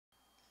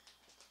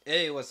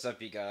Hey, what's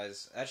up, you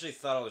guys? I actually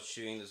thought I was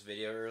shooting this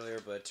video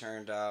earlier, but it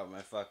turned out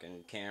my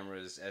fucking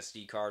camera's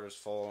SD card was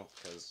full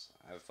because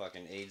I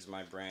fucking AIDS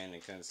my brain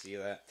and couldn't see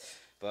that.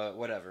 But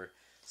whatever.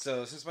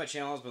 So, since my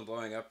channel has been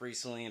blowing up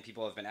recently and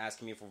people have been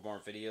asking me for more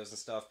videos and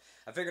stuff,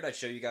 I figured I'd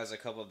show you guys a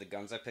couple of the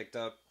guns I picked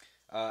up.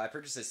 I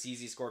purchased a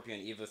CZ Scorpion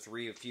Evo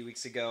 3 a few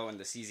weeks ago and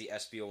the CZ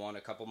SB01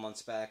 a couple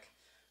months back.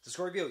 The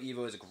Scorpio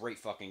Evo is a great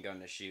fucking gun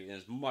to shoot, and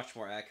is much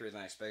more accurate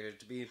than I expected it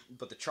to be.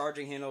 But the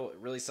charging handle, it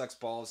really sucks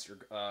balls.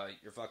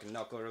 Your fucking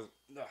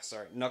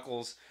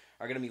knuckles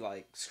are gonna be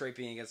like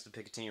scraping against the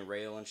Picatinny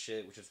rail and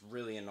shit, which is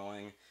really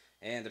annoying.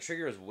 And the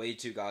trigger is way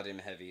too goddamn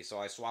heavy, so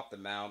I swapped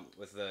them out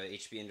with the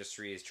HB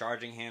Industries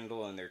charging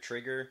handle and their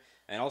trigger,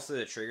 and also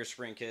the trigger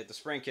spring kit. The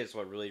spring kit is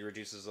what really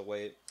reduces the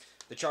weight.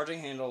 The charging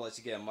handle lets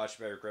you get a much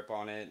better grip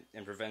on it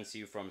and prevents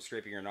you from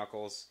scraping your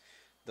knuckles.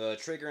 The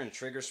trigger and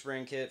trigger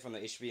spring kit from the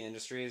HB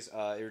Industries,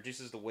 it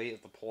reduces the weight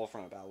of the pull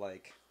from about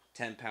like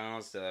 10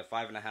 pounds to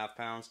 5.5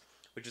 pounds,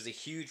 which is a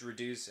huge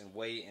reduce in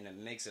weight, and it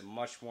makes it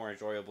much more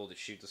enjoyable to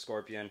shoot the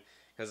Scorpion,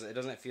 because it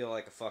doesn't feel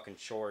like a fucking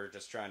chore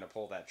just trying to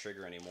pull that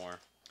trigger anymore.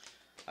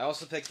 I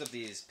also picked up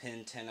these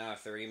pin 10 out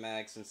of 30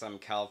 mags since I'm in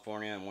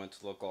California and wanted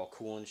to look all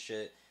cool and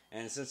shit,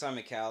 and since I'm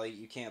in Cali,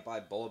 you can't buy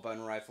bullet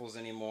button rifles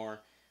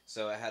anymore.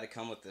 So it had to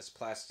come with this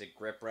plastic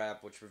grip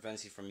wrap, which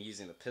prevents you from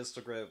using the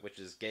pistol grip, which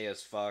is gay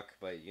as fuck,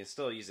 but you can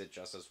still use it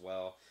just as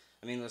well.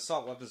 I mean, the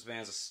assault weapons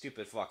ban is a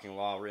stupid fucking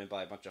law written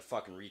by a bunch of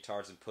fucking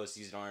retards and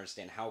pussies who don't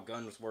understand how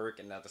guns work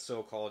and that the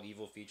so-called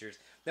evil features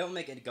don't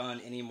make a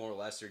gun any more or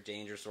less or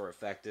dangerous or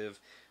effective.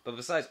 But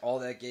besides all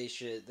that gay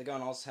shit, the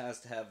gun also has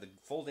to have the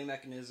folding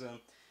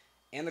mechanism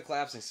and the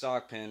collapsing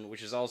stock pin,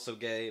 which is also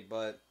gay,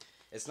 but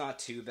it's not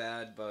too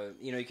bad. But,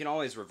 you know, you can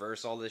always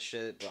reverse all this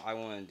shit, but I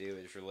wouldn't do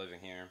it if you're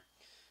living here.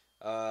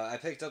 I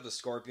picked up the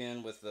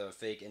Scorpion with the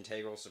fake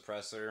integral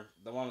suppressor.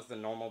 The one with the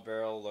normal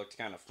barrel looked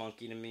kind of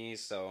funky to me,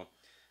 so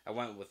I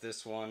went with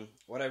this one.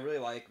 What I really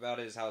like about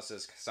it is how it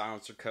says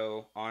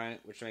SilencerCo on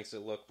it, which makes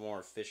it look more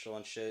official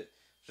and shit.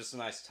 Just a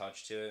nice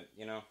touch to it,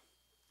 you know?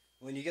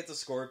 When you get the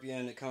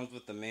Scorpion, it comes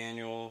with the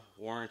manual,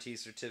 warranty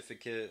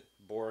certificate,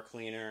 bore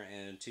cleaner,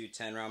 and 2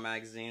 10-round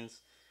magazines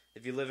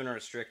if you live in a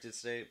restricted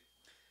state.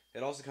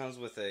 It also comes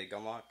with a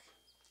gun lock.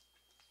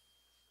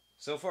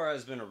 So far, it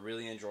has been a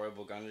really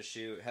enjoyable gun to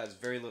shoot. It has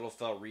very little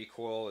felt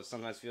recoil. It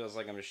sometimes feels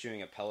like I'm just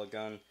shooting a pellet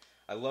gun.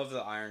 I love the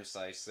iron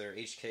sights. They're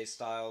HK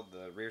style.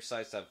 The rear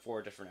sights have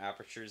 4 different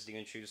apertures you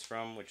can choose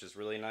from, which is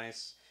really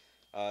nice.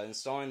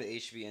 Installing the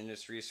HB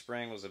Industries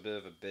spring was a bit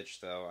of a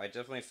bitch, though. I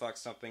definitely fucked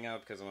something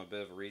up because I'm a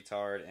bit of a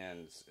retard,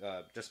 and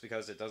just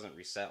because it doesn't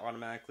reset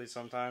automatically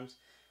sometimes.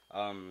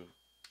 I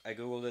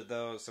googled it,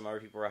 though. Some other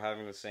people were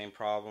having the same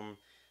problem,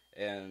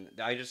 and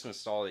I just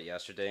installed it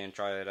yesterday and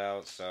tried it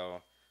out, so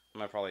I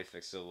might probably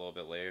fix it a little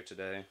bit later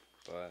today,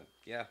 but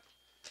yeah.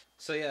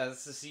 So yeah,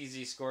 this is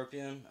CZ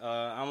Scorpion.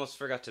 I almost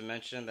forgot to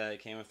mention that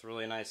it came with a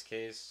really nice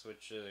case,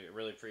 which I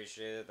really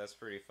appreciate it. That's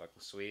pretty fucking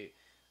sweet.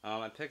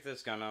 I picked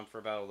this gun up for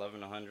about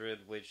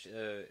 $1,100, which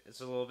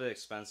it's a little bit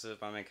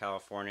expensive. I'm in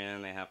California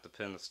and they have to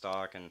pin the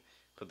stock and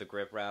put the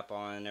grip wrap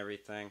on and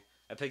everything.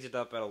 I picked it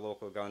up at a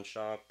local gun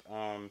shop.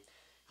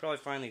 Probably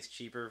find these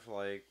cheaper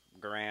for like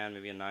grand,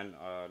 maybe a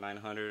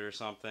 900 or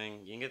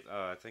something. You can get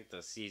I think the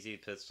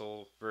CZ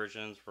pistol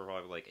versions for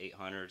probably like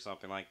 800 or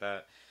something like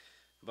that.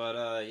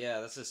 But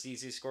yeah, that's a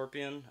CZ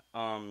Scorpion.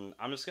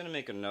 I'm just gonna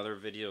make another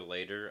video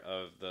later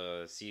of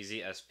the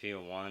CZ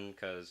SP01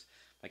 because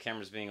my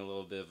camera's being a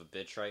little bit of a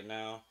bitch right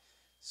now.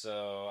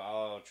 So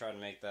I'll try to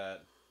make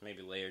that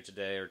maybe later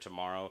today or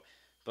tomorrow.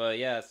 But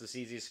yeah, it's the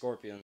CZ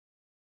Scorpion.